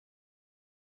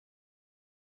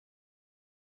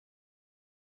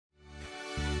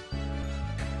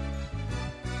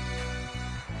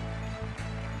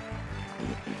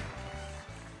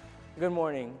Good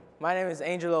morning. My name is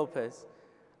Angel Lopez.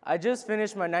 I just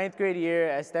finished my 9th grade year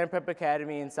at STEM Prep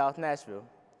Academy in South Nashville.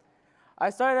 I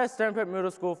started at STEM Prep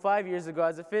Middle School 5 years ago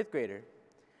as a 5th grader.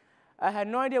 I had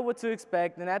no idea what to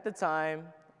expect, and at the time,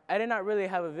 I did not really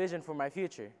have a vision for my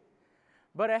future.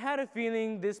 But I had a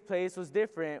feeling this place was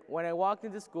different when I walked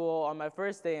into school on my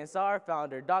first day and saw our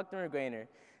founder, Dr. McGrainer,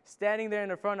 standing there in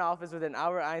the front office with an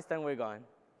Albert Einstein wig on.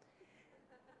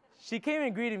 She came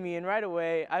and greeted me, and right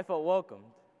away, I felt welcomed.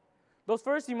 Those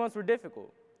first few months were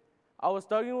difficult. I was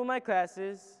struggling with my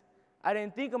classes. I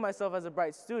didn't think of myself as a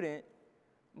bright student,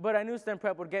 but I knew STEM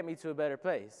Prep would get me to a better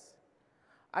place.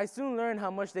 I soon learned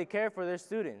how much they care for their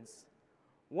students.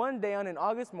 One day on an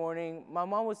August morning, my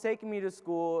mom was taking me to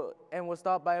school and was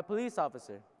stopped by a police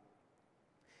officer.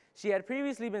 She had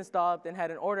previously been stopped and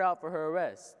had an order out for her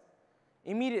arrest.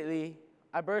 Immediately,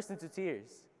 I burst into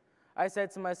tears. I said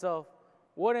to myself,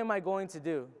 what am I going to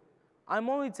do? I'm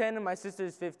only 10 and my sister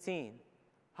is 15.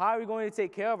 How are we going to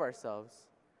take care of ourselves?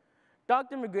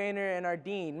 Dr. McGrainer and our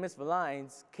dean, Ms.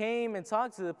 Valines, came and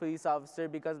talked to the police officer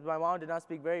because my mom did not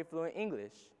speak very fluent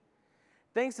English.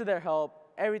 Thanks to their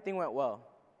help, everything went well.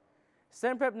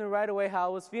 STEM Prep knew right away how I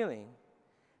was feeling.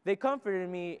 They comforted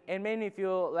me and made me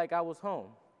feel like I was home.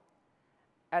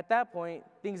 At that point,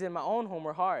 things in my own home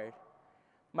were hard.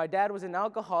 My dad was an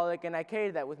alcoholic and I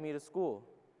carried that with me to school.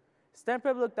 STEM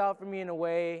Prep looked out for me in a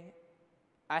way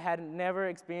I had never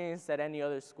experienced at any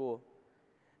other school.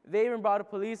 They even brought a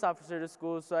police officer to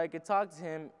school so I could talk to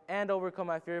him and overcome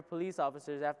my fear of police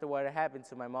officers after what had happened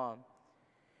to my mom.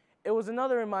 It was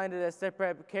another reminder that STEM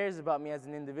Prep cares about me as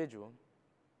an individual.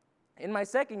 In my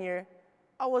second year,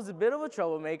 I was a bit of a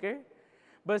troublemaker,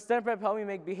 but STEM Prep helped me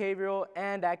make behavioral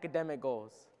and academic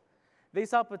goals. They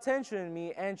saw potential in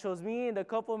me and chose me and a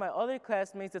couple of my other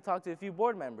classmates to talk to a few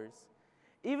board members.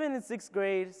 Even in 6th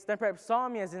grade, STEM Prep saw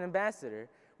me as an ambassador,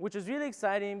 which was really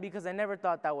exciting because I never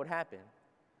thought that would happen.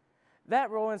 That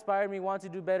role inspired me to want to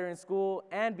do better in school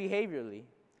and behaviorally.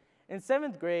 In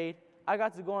 7th grade, I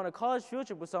got to go on a college field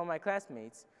trip with some of my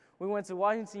classmates. We went to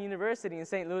Washington University in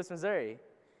St. Louis, Missouri.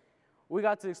 We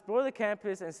got to explore the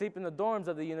campus and sleep in the dorms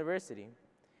of the university.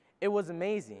 It was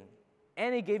amazing,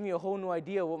 and it gave me a whole new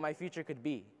idea of what my future could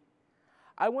be.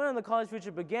 I went on the college field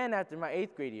trip again after my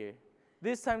 8th grade year,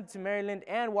 this time to Maryland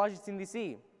and Washington,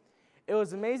 D.C. It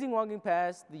was amazing walking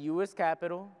past the U.S.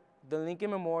 Capitol, the Lincoln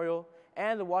Memorial,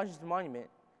 and the Washington Monument.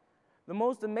 The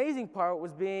most amazing part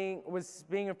was being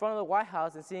in front of the White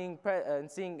House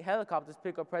and seeing helicopters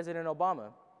pick up President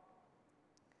Obama.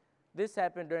 This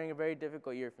happened during a very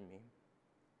difficult year for me.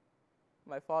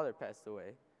 My father passed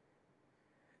away.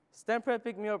 STEM Prep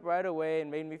picked me up right away and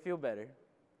made me feel better.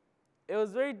 It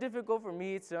was very difficult for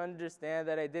me to understand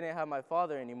that I didn't have my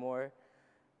father anymore,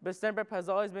 but STEM Prep has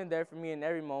always been there for me in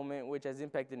every moment, which has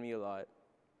impacted me a lot.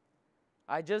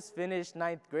 I just finished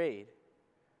 9th grade,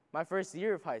 my first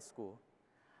year of high school.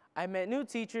 I met new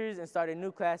teachers and started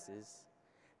new classes.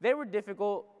 They were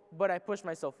difficult, but I pushed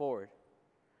myself forward.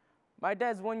 My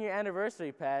dad's 1-year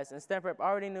anniversary passed, and STEM Prep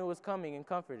already knew it was coming and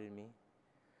comforted me.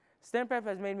 STEM Prep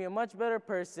has made me a much better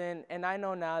person, and I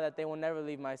know now that they will never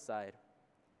leave my side.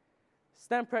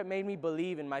 STEM Prep made me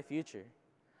believe in my future.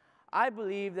 I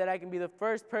believe that I can be the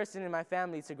first person in my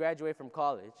family to graduate from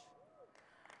college.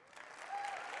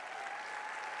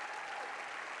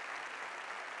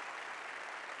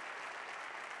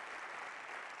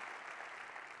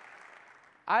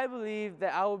 I believe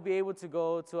that I will be able to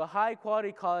go to a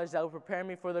high-quality college that will prepare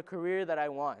me for the career that I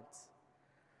want.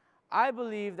 I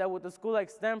believe that with a school like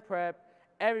STEM Prep,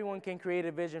 everyone can create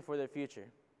a vision for their future.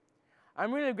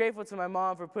 I'm really grateful to my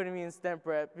mom for putting me in STEM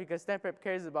Prep because STEM Prep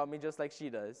cares about me just like she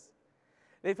does.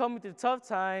 They've helped me through tough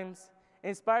times,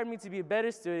 inspired me to be a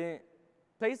better student,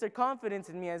 placed their confidence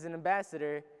in me as an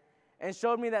ambassador, and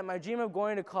showed me that my dream of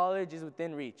going to college is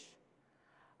within reach.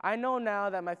 I know now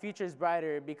that my future is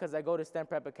brighter because I go to STEM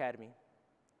Prep Academy.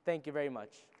 Thank you very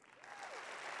much.